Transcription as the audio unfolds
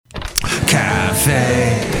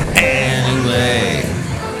Cafe Anyway.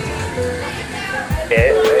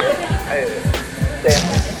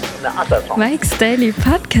 Mike's Daily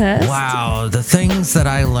Podcast. Wow, the things that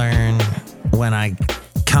I learn when I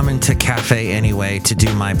come into Cafe Anyway to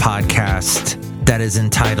do my podcast that is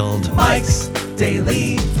entitled Mike's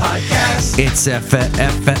Daily Podcast. It's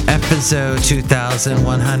episode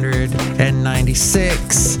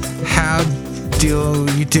 2196. How do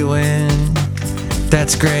you doing?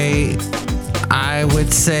 That's great. I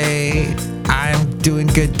would say I'm doing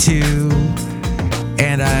good too.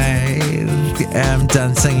 And I am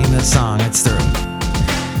done singing this song. It's through.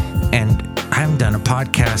 And I haven't done a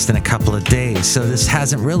podcast in a couple of days, so this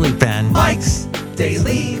hasn't really been Mike's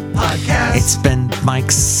Daily Podcast. It's been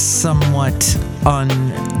Mike's somewhat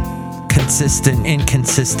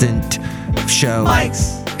inconsistent show.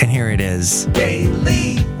 Mike's And here it is.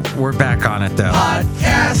 Daily We're back on it though.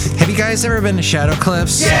 Podcast. Have you guys ever been to Shadow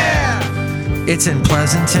Cliffs? Yeah. It's in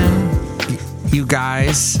Pleasanton. You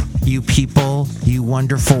guys, you people, you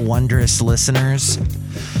wonderful, wondrous listeners.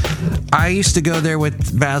 I used to go there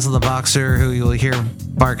with Basil the Boxer, who you'll hear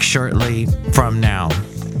bark shortly from now.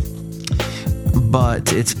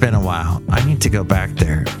 But it's been a while. I need to go back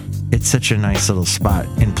there. It's such a nice little spot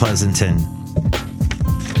in Pleasanton.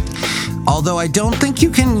 Although I don't think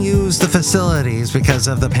you can use the facilities because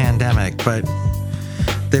of the pandemic, but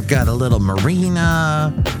they've got a little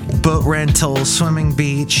marina, boat rental, swimming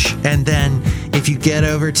beach, and then if you get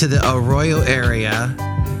over to the Arroyo area,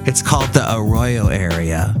 it's called the Arroyo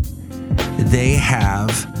area. They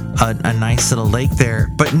have a nice little lake there,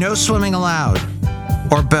 but no swimming allowed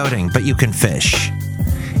or boating, but you can fish.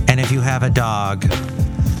 And if you have a dog,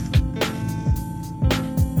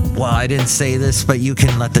 well, I didn't say this, but you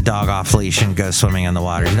can let the dog off leash and go swimming in the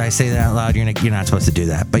water. Did I say that out loud? You're not supposed to do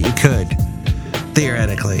that, but you could,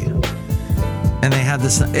 theoretically. And they have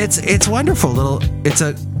this, it's wonderful it's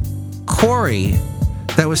a quarry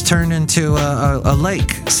that was turned into a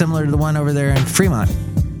lake, similar to the one over there in Fremont,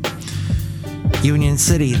 Union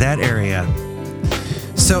City, that area.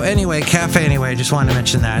 So anyway, Cafe Anyway, just wanted to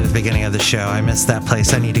mention that at the beginning of the show. I missed that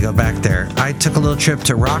place. I need to go back there. I took a little trip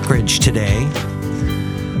to Rockridge today,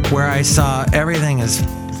 where I saw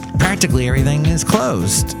practically everything is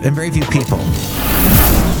closed, and very few people.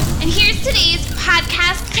 And here's today's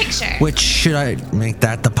podcast picture. Which, should I make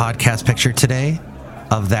that the podcast picture today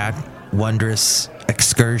of that wondrous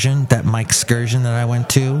excursion, that Mike excursion that I went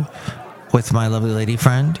to with my lovely lady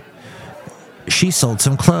friend? She sold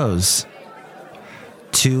some clothes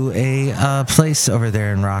to a place over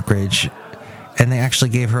there in Rockridge, and they actually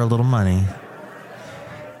gave her a little money.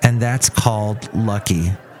 And that's called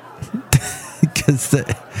lucky. Because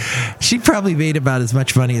she probably made about as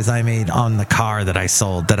much money as I made on the car that I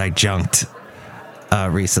sold, that I junked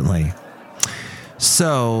recently.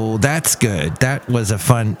 So that's good. That was a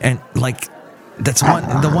fun, and that's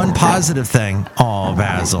the one positive thing. Oh,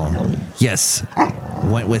 Basil. Yes,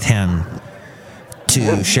 went with him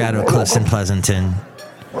to Shadow Cliffs in Pleasanton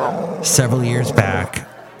several years back.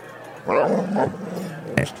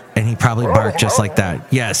 And he probably barked just like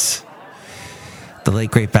that. Yes. The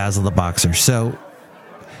late, great Basil the Boxer. So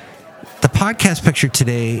the podcast picture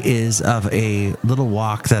today is of a little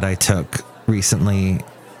walk that I took recently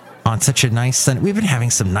on such a nice sunny. We've been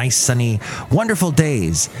having some nice, sunny, wonderful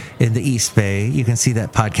days in the East Bay. You can see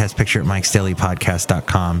that podcast picture at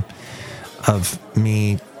mikesdailypodcast.com of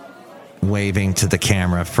me waving to the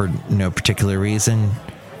camera for no particular reason.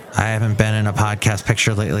 I haven't been in a podcast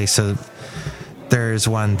picture lately, so there's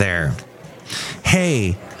one there.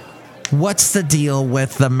 Hey, what's the deal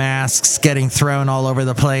with the masks getting thrown all over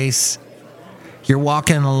the place? You're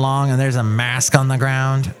walking along and there's a mask on the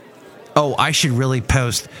ground. Oh, I should really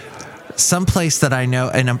post some place that I know,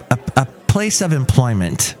 in a place of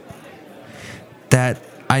employment that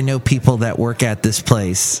I know people that work at this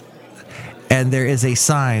place. And there is a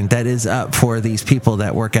sign that is up for these people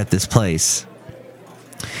that work at this place.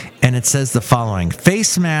 And it says the following: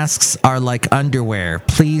 face masks are like underwear.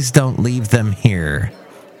 Please don't leave them here.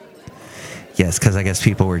 Yes, because I guess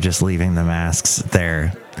people were just leaving the masks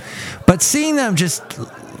there. But seeing them just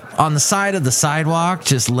on the side of the sidewalk,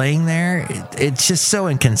 just laying there, it's just so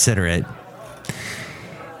inconsiderate.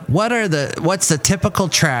 What's the typical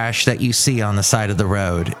trash that you see on the side of the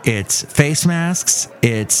road? It's face masks,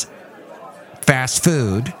 it's fast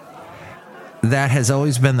food. That has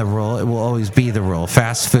always been the rule. It will always be the rule.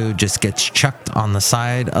 Fast food just gets chucked on the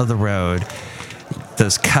side of the road.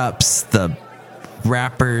 Those cups, the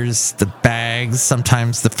wrappers, the bags,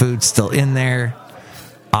 sometimes the food's still in there.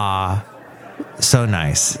 So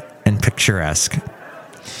nice and picturesque.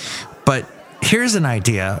 But here's an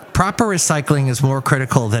idea. Proper recycling is more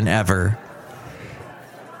critical than ever.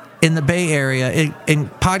 in the Bay Area, in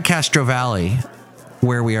Podcastro Valley,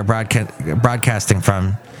 where we are broadcasting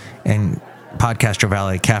from, in Podcastro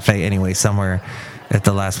Valley Cafe, anyway, somewhere at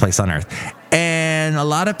the last place on earth. And a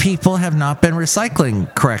lot of people have not been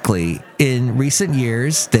recycling correctly. In recent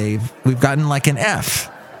years, we've gotten like an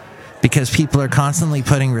F because people are constantly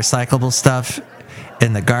putting recyclable stuff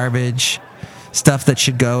in the garbage. Stuff that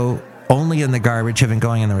should go only in the garbage have been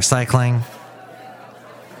going in the recycling.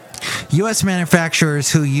 U.S.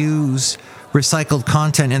 manufacturers who use recycled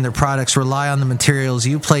content in their products rely on the materials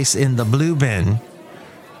you place in the blue bin,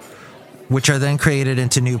 which are then created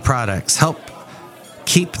into new products. Help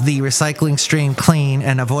keep the recycling stream clean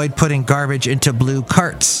and avoid putting garbage into blue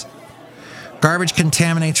carts. Garbage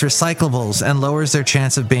contaminates recyclables and lowers their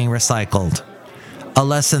chance of being recycled. A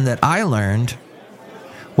lesson that I learned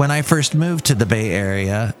when I first moved to the Bay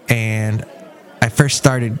Area, and I first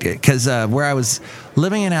started, because where I was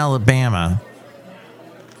living in Alabama,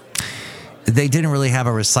 they didn't really have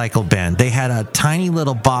a recycle bin. They had a tiny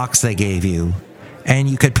little box they gave you, and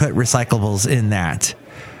you could put recyclables in that.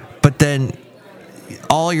 But then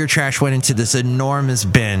all your trash went into this enormous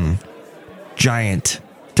bin, giant.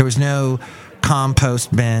 There was no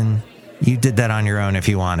compost bin. You did that on your own if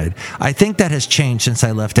you wanted. I think that has changed since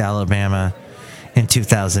I left Alabama in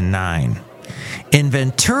 2009. In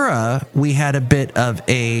Ventura, we had a bit of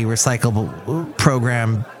a recyclable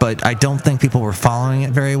program, but I don't think people were following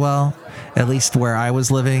it very well. At least where I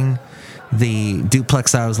was living, the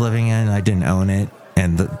duplex I was living in, I didn't own it,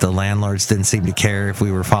 and the landlords didn't seem to care if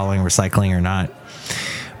we were following recycling or not.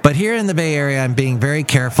 But here in the Bay Area, I'm being very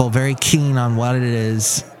careful, very keen on what it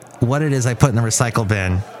is I put in the recycle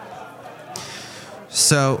bin.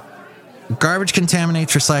 So garbage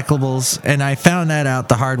contaminates recyclables, and I found that out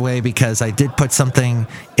the hard way because I did put something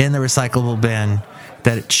in the recyclable bin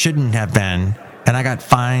that it shouldn't have been, and I got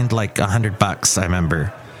fined like $100, I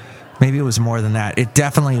remember. Maybe it was more than that. It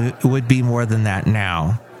definitely would be more than that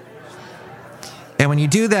now. And when you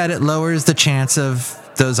do that, it lowers the chance of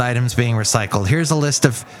those items being recycled. Here's a list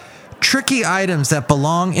of tricky items that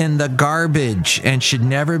belong in the garbage and should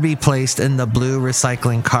never be placed in the blue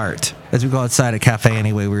recycling cart. As we go outside a cafe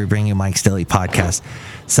anyway, we bring you Mike's Daily Podcast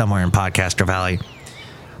somewhere in Podcastro Valley.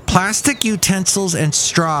 Plastic utensils and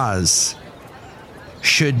straws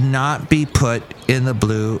should not be put in the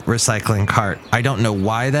blue recycling cart. I don't know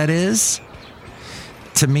why that is.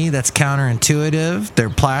 To me, that's counterintuitive. They're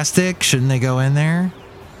plastic. Shouldn't they go in there?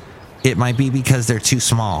 It might be because they're too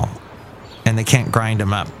small and they can't grind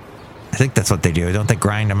them up. I think that's what they do. Don't they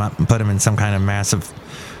grind them up and put them in some kind of massive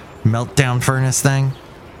meltdown furnace thing?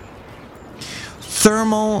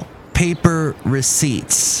 Thermal paper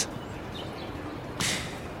receipts.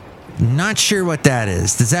 Not sure what that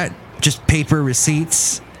is. Does that just paper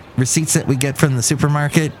receipts? Receipts that we get from the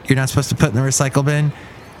supermarket you're not supposed to put in the recycle bin?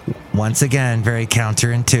 Once again, very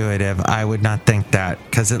counterintuitive. I would not think that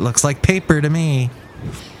because it looks like paper to me.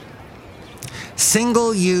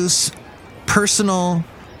 Single-use personal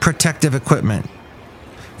protective equipment.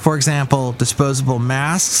 For example, disposable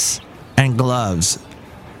masks and gloves.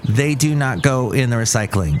 They do not go in the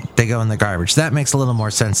recycling. They go in the garbage. That makes a little more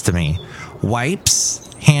sense to me.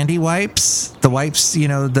 Wipes, handy wipes, the wipes,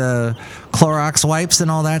 the Clorox wipes and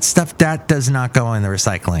all that stuff, that does not go in the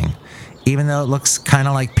recycling. Even though it looks kind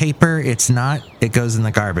of like paper, it's not. It goes in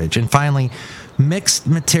the garbage. And finally, mixed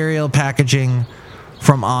material packaging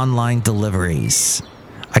from online deliveries.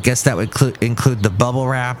 I guess that would include the bubble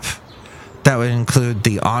wrap. That would include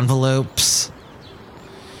the envelopes.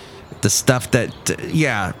 The stuff that,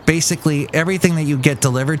 basically everything that you get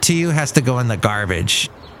delivered to you has to go in the garbage.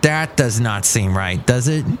 That does not seem right, does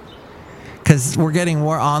it? Because we're getting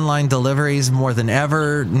more online deliveries more than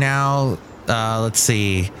ever now. Let's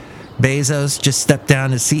see. Bezos just stepped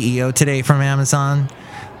down as CEO today from Amazon.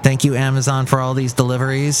 Thank you, Amazon, for all these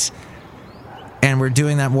deliveries. And we're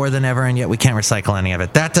doing that more than ever, and yet we can't recycle any of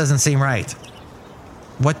it. That doesn't seem right.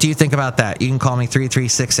 What do you think about that? You can call me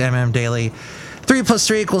 336MM Daily. 3 +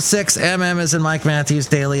 3 = 6. MM is in Mike Matthews.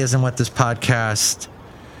 Daily is in what this podcast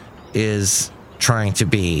is trying to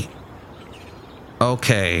be.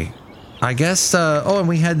 Okay. I guess, and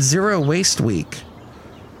we had Zero Waste Week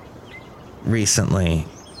recently.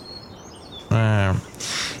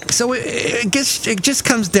 So it just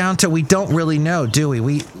comes down to we don't really know, do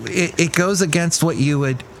we? It goes against what you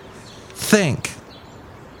would think.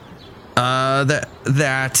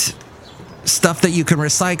 That stuff that you can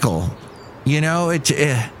recycle,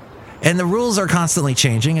 and the rules are constantly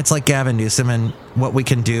changing. It's like Gavin Newsom and what we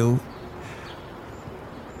can do.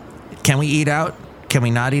 Can we eat out? Can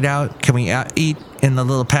we not eat out? Can we eat in the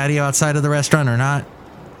little patio outside of the restaurant or not?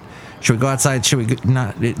 Should we go outside? Should we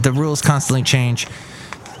not? The rules constantly change.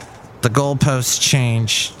 the goalposts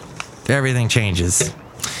change. Everything changes.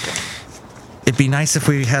 It'd be nice if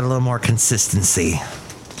we had a little more consistency.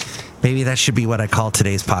 Maybe that should be what I call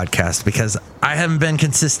today's podcast, because I haven't been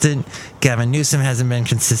consistent, Gavin Newsom hasn't been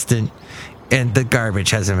consistent, and the garbage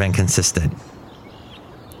hasn't been consistent.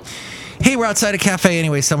 Hey, we're outside a cafe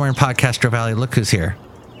anyway, somewhere in Podcastro Valley. Look who's here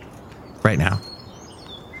right now.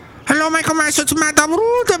 Hello, Michael Myers. It's Matt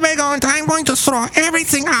Rutabaga, and I'm going to throw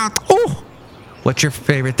everything out. Oh! What's your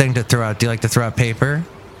favorite thing to throw out? Do you like to throw out paper?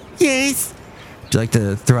 Yes. Do you like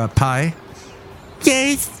to throw out pie?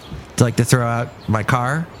 Yes. Do you like to throw out my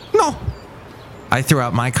car? No. I threw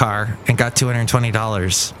out my car and got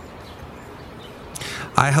 $220.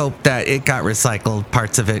 I hope that it got recycled.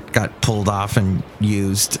 Parts of it got pulled off and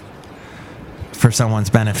used for someone's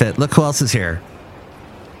benefit. Look who else is here.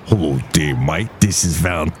 Hello there, Mike. This is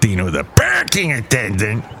Valentino, the parking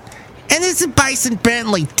attendant. And this is Bison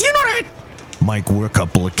Bentley. Do you know that? Mike, we're a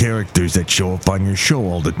couple of characters that show up on your show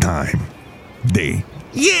all the time.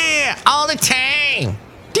 Yeah, all the time.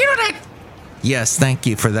 Do you know that? Yes, thank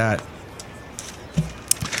you for that.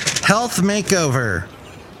 Health makeover.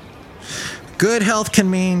 Good health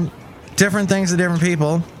can mean different things to different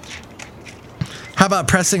people. How about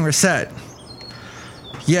pressing reset?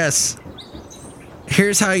 Yes.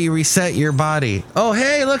 Here's how you reset your body. Oh,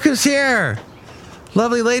 hey, look who's here.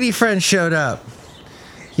 Lovely lady friend showed up.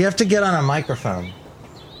 You have to get on a microphone.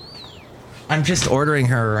 I'm just ordering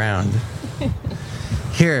her around.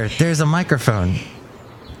 Here, there's a microphone.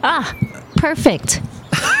 Ah, perfect.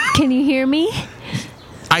 Can you hear me?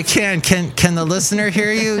 I can. Can the listener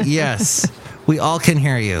hear you? Yes. We all can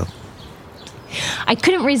hear you. I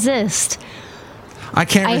couldn't resist. I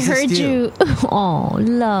can't resist I heard you. Oh,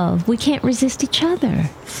 love. We can't resist each other.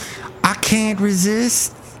 I can't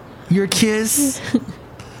resist your kiss.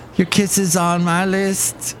 Your kiss is on my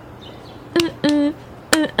list.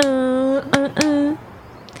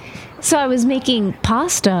 So I was making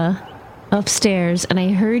pasta upstairs, and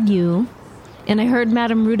I heard you, and I heard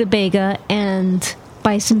Madame Rutabaga and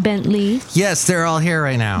Bison Bentley. Yes, they're all here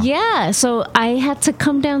right now. Yeah, so I had to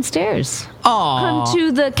come downstairs. Aw. Come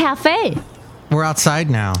to the cafe. We're outside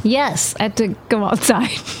now. Yes, I had to go outside.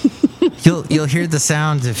 You'll hear the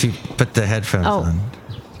sound if you put the headphones on.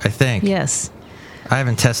 I think. Yes. I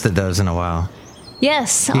haven't tested those in a while.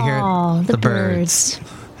 Yes. You hear Oh, the birds.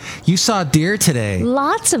 You saw deer today.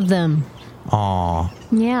 Lots of them. Aw.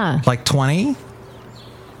 Yeah. Like 20?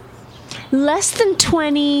 Less than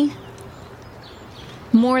 20,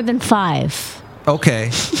 more than 5.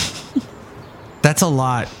 Okay. That's a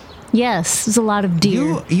lot. Yes, there's a lot of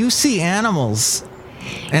deer. You see animals,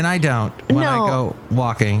 and I don't when I go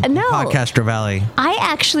walking in Podcastro Valley. I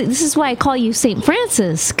actually, this is why I call you St.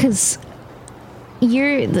 Francis, because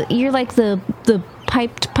you're like the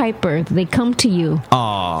piped piper. They come to you.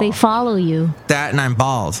 Oh, they follow you. That, and I'm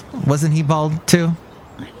bald. Wasn't he bald too?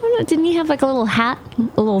 I don't know. Didn't he have like a little hat,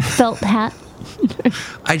 a little felt hat?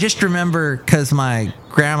 I just remember because my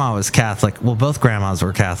grandma was Catholic. Well, both grandmas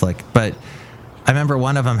were Catholic, but I remember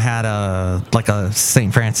one of them had a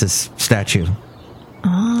St. Francis statue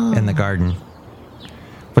in the garden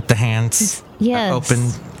with the hands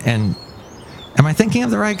open. And am I thinking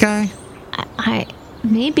of the right guy? I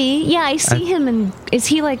maybe. Yeah, I see him. And is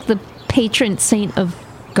he like the patron saint of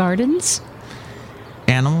gardens?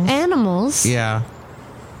 Animals? Yeah.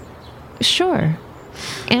 Sure.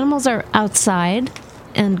 Animals are outside,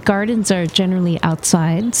 and gardens are generally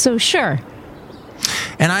outside, so sure.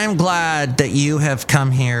 And I am glad that you have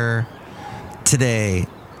come here today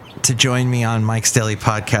to join me on Mike's Daily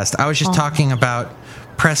Podcast. I was just talking about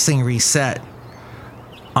pressing reset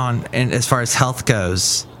and as far as health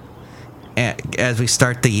goes, as we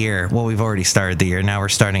start the year. Well, we've already started the year. Now we're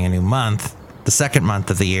starting a new month, the second month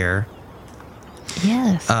of the year.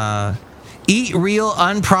 Yes. Eat real,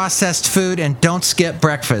 unprocessed food and don't skip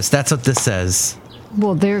breakfast. That's what this says.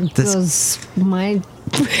 Well, there goes my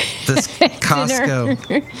this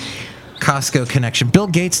Costco connection. Bill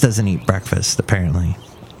Gates doesn't eat breakfast, apparently.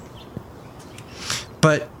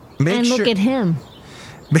 But look at him.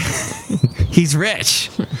 He's rich.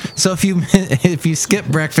 So if you skip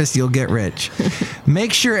breakfast, you'll get rich.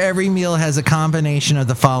 Make sure every meal has a combination of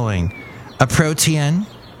the following: a protein.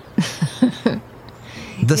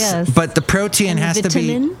 But the protein has to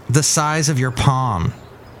be the size of your palm.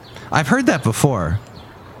 I've heard that before.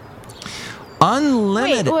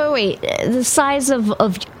 Unlimited. Wait. The size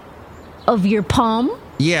of your palm?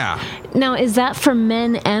 Yeah. Now, is that for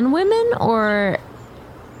men and women, or?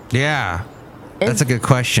 Yeah. That's a good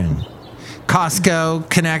question. Costco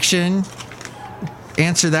connection.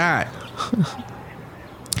 Answer that.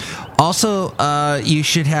 Also, you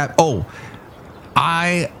should have...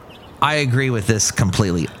 I agree with this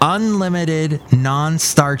completely. Unlimited,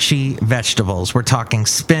 non-starchy vegetables. We're talking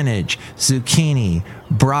spinach, zucchini,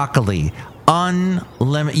 broccoli.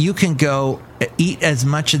 Unlimited. You can go eat as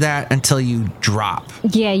much of that until you drop.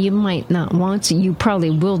 Yeah, you might not want to. You probably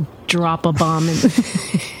will drop a bomb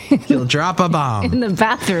You'll drop a bomb. in the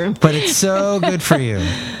bathroom. But it's so good for you.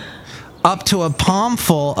 Up to a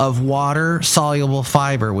palmful of water-soluble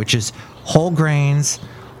fiber, which is whole grains,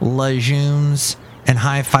 legumes, and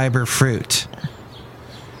high-fiber fruit.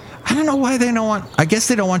 I don't know why they don't want... I guess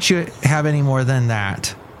they don't want you to have any more than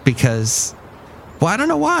that. Because... Well, I don't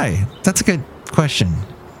know why. That's a good question.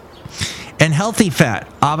 And healthy fat.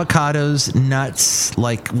 Avocados, nuts,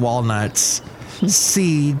 like walnuts,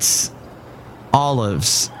 seeds,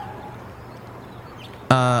 olives.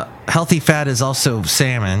 Healthy fat is also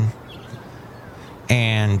salmon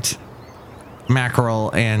and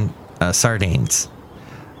mackerel and sardines.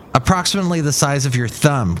 Approximately the size of your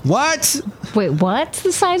thumb. What? Wait, what's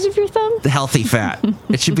the size of your thumb? The healthy fat.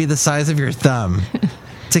 It should be the size of your thumb.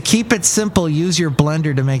 To keep it simple, use your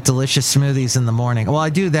blender to make delicious smoothies in the morning. Well, I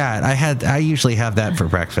do that. I usually have that for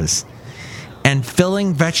breakfast. And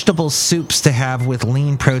filling vegetable soups to have with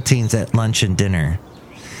lean proteins at lunch and dinner.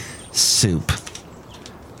 Soup.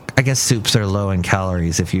 I guess soups are low in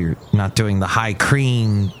calories if you're not doing the high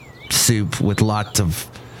cream soup with lots of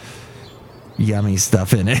yummy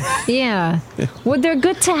stuff in it. Yeah. Well, they're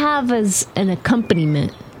good to have as an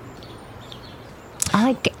accompaniment. I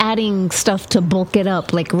like adding stuff to bulk it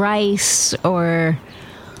up, like rice or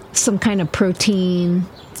some kind of protein.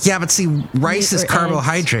 Yeah, but see, rice is Or eggs.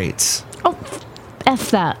 carbohydrates. Oh,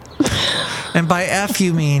 F that. And by F,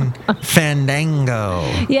 you mean Fandango.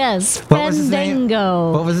 Yes, What was his name?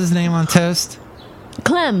 Fandango. What was his name on toast?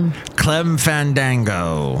 Clem. Clem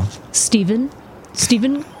Fandango. Stephen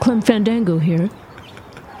Clem Fandango here.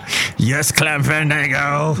 Yes, Clem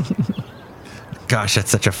Fandango. Gosh,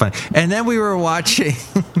 that's such a fun. And then we were watching,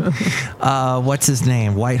 what's his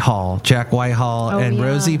name? Jack Whitehall, and yeah.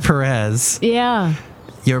 Rosie Perez, Yeah.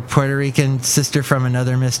 your Puerto Rican sister from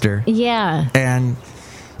another mister. Yeah. And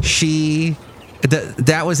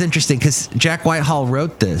that was interesting because Jack Whitehall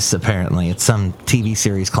wrote this, apparently. It's some TV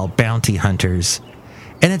series called Bounty Hunters.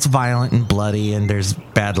 And it's violent and bloody and there's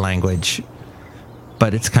bad language.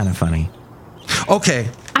 But it's kind of funny. Okay.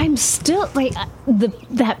 I'm still like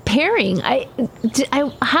that pairing. How did that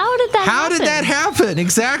happen? How did that happen?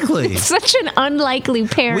 Exactly. Such an unlikely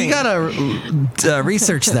pairing. We gotta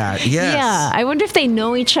research that. Yes. Yeah, I wonder if they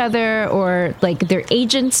know each other or like their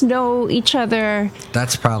agents know each other.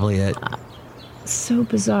 That's probably it. So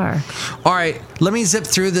bizarre. All right, let me zip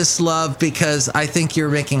through this, love, because I think you're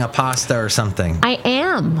making a pasta or something, I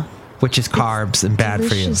am. which is carbs and bad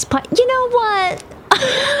for you. Delicious you know what?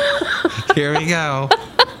 Here we go.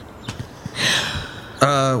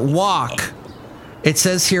 Walk. It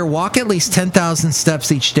says here, walk at least 10,000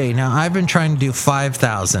 steps each day. Now, I've been trying to do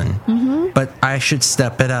 5,000, but I should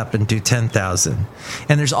step it up and do 10,000.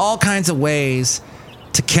 And there's all kinds of ways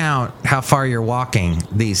to count how far you're walking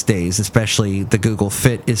these days, especially the Google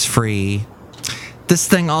Fit is free. This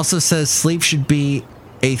thing also says sleep should be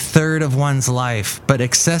a third of one's life, but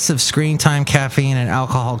excessive screen time, caffeine, and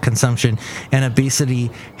alcohol consumption and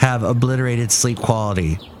obesity have obliterated sleep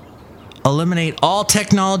quality. Eliminate all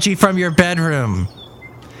technology from your bedroom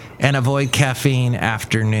and avoid caffeine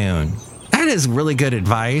after noon. That is really good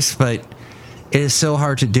advice, but it is so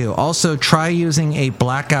hard to do. Also, try using a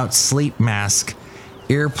blackout sleep mask,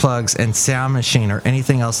 earplugs, and sound machine, or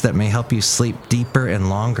anything else that may help you sleep deeper and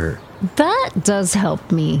longer. That does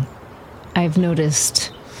help me. I've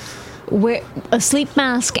noticed. Wear a sleep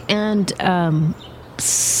mask and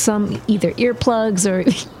some either earplugs or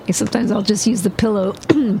sometimes I'll just use the pillow,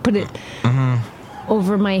 put it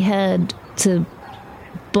over my head to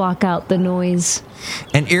block out the noise.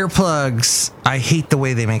 And earplugs, I hate the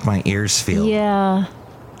way they make my ears feel. Yeah.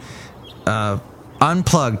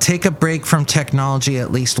 Unplug. Take a break from technology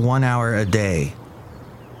at least 1 hour a day.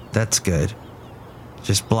 That's good.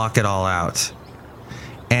 Just block it all out.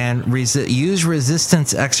 And use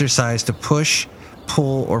resistance exercise to push,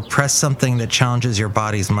 pull, or press something that challenges your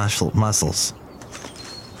body's muscles.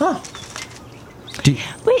 Huh.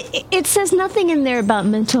 Wait, it says nothing in there about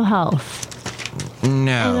mental health and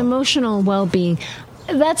No. emotional well-being.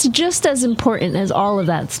 That's just as important as all of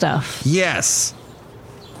that stuff. Yes.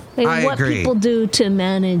 Like I what agree. people do to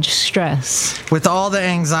manage stress. With all the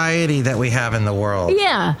anxiety that we have in the world.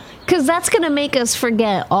 Yeah, because that's going to make us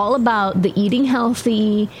forget all about the eating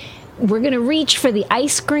healthy. We're going to reach for the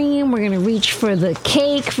ice cream. We're going to reach for the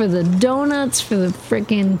cake, for the donuts, for the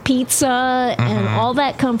freaking pizza, and all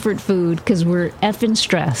that comfort food because we're effing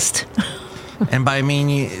stressed. And by you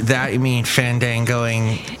mean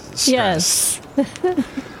fandangoing stress. Yes.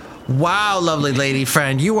 Wow, lovely lady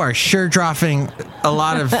friend, you are sure dropping a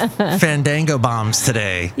lot of fandango bombs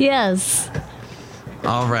today. Yes.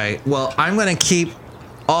 All right. Well, I'm going to keep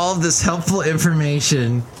all of this helpful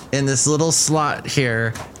information in this little slot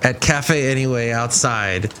here at Cafe Anyway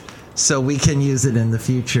outside so we can use it in the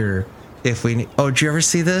future if we need. Oh, did you ever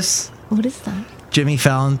see this? What is that? Jimmy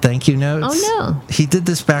Fallon thank you notes. Oh, no. He did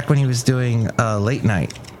this back when he was doing late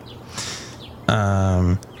night.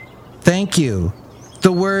 Thank you.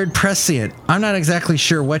 The word prescient. I'm not exactly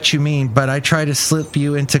sure what you mean, but I try to slip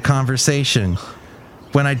you into conversation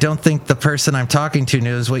when I don't think the person I'm talking to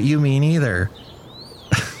knows what you mean either.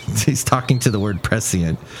 He's talking to the word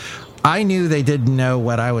prescient. I knew they didn't know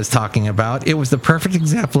what I was talking about. It was the perfect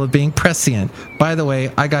example of being prescient. By the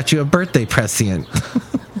way, I got you a birthday prescient.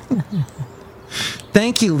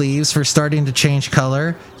 Thank you, leaves, for starting to change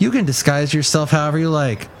color. You can disguise yourself however you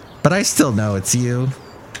like, but I still know it's you.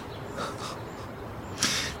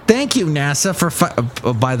 Thank you, NASA, for...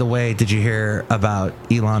 oh, by the way, did you hear about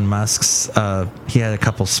Elon Musk's... he had a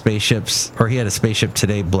couple spaceships, or he had a spaceship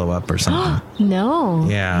today blow up or something. No.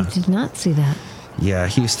 Yeah. I did not see that. Yeah,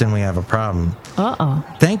 Houston, we have a problem. Uh-oh.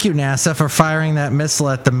 Thank you, NASA, for firing that missile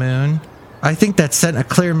at the moon. I think that sent a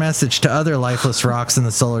clear message to other lifeless rocks in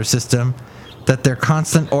the solar system that their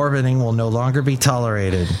constant orbiting will no longer be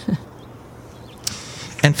tolerated.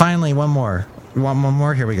 And finally, one more. One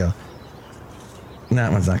more. Here we go.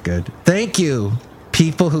 That one's not good. Thank you,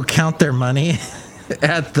 people who count their money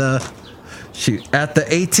at the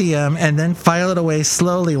ATM and then file it away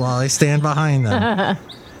slowly while I stand behind them.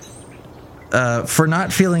 For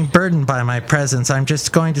not feeling burdened by my presence, I'm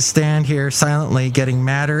just going to stand here silently, getting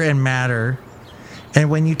madder and madder. And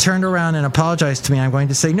when you turn around and apologize to me, I'm going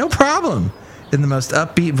to say, no problem, in the most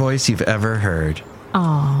upbeat voice you've ever heard.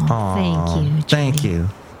 Oh, thank you, Jimmy. Thank you.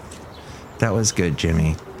 That was good,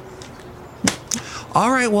 Jimmy. All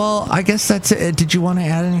right, well, I guess that's it. Did you want to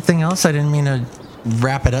add anything else? I didn't mean to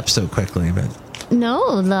wrap it up so quickly, but... No,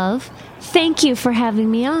 love. Thank you for having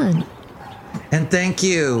me on. And thank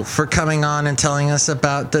you for coming on and telling us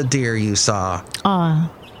about the deer you saw.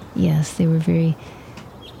 Yes, they were very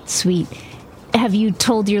sweet. Have you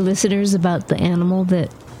told your listeners about the animal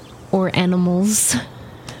or animals?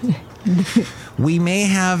 We may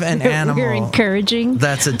have an animal We're encouraging.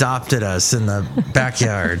 that's adopted us in the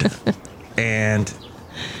backyard. And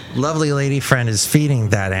lovely lady friend is feeding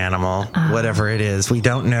that animal, whatever it is. We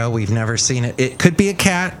don't know. We've never seen it. It could be a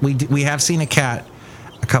cat. We have seen a cat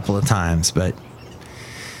a couple of times, but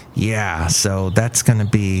yeah, so that's going to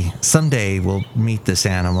be someday we'll meet this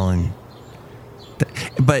animal.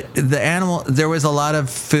 But the animal, there was a lot of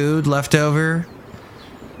food left over.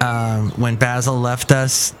 When Basil left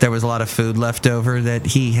us, there was a lot of food left over that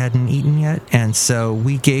he hadn't eaten yet. And so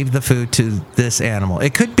we gave the food to this animal.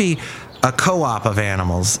 It could be a co-op of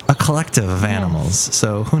animals, a collective of animals.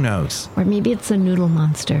 So who knows? Or maybe it's a noodle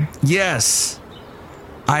monster. Yes.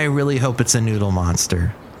 I really hope it's a noodle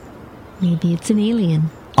monster. Maybe it's an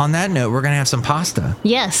alien. On that note, we're going to have some pasta.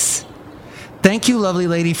 Yes. Thank you, lovely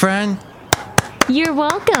lady friend. You're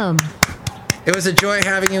welcome. It was a joy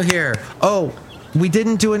having you here. Oh, we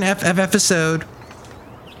didn't do an episode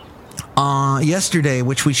yesterday,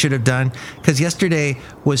 which we should have done, because yesterday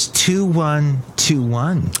was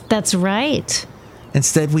 2121. That's right.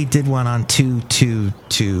 Instead, we did one on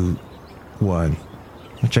 2221,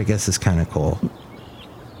 which I guess is kind of cool.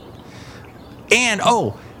 And,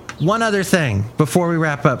 one other thing before we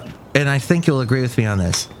wrap up, and I think you'll agree with me on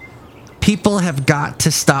this. People have got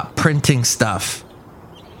to stop printing stuff.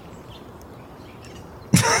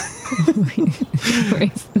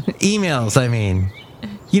 Emails, I mean.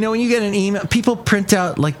 You know, when you get an email, people print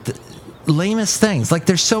out like the lamest things. Like,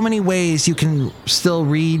 there's so many ways you can still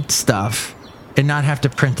read stuff and not have to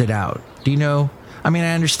print it out. Do you know? I mean,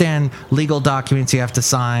 I understand legal documents you have to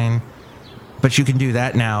sign, but you can do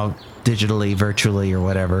that now digitally, virtually, or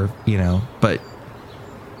whatever, you know. But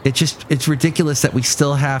it's ridiculous that we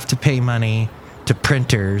still have to pay money to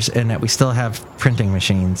printers and that we still have printing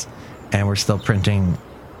machines and we're still printing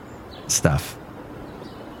stuff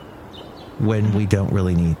when we don't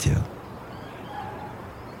really need to.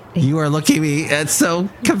 You are looking at me. It's so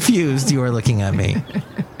confused. You are looking at me.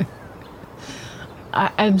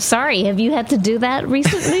 I'm sorry. Have you had to do that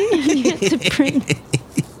recently? You had to print.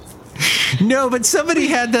 No, but somebody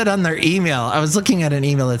had that on their email. I was looking at an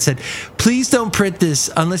email that said, please don't print this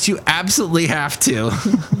unless you absolutely have to.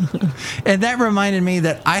 And that reminded me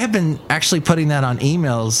that I have been actually putting that on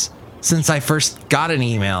emails since I first got an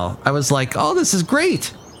email. I was like, oh, this is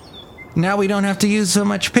great. Now we don't have to use so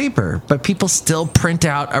much paper, but people still print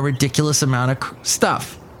out a ridiculous amount of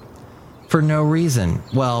stuff for no reason.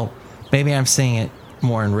 Well, maybe I'm saying it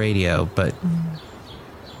more in radio, but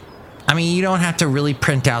I mean, you don't have to really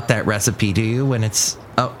print out that recipe, do you? When it's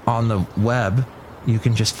up on the web, you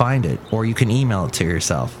can just find it, or you can email it to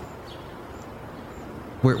yourself.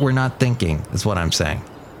 We're not thinking, is what I'm saying.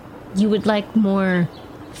 You would like more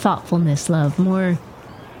thoughtfulness, love, more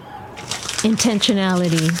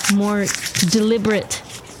intentionality, more deliberate,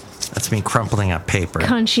 That's me crumpling up paper.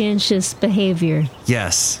 conscientious behavior.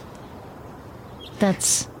 Yes.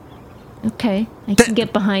 That's okay. I can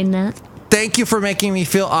get behind that. Thank you for making me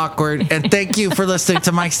feel awkward, and thank you for listening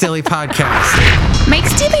to Mike's Daily Podcast.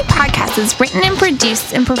 Mike's Daily Podcast is written and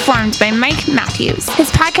produced and performed by Mike Matthews. His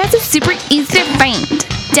podcast is super easy to find.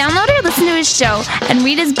 Download or listen to his show and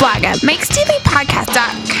read his blog at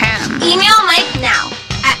mikesdailypodcast.com. Email Mike now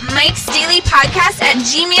at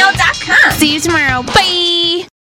mikesdailypodcast@gmail.com. See you tomorrow. Bye!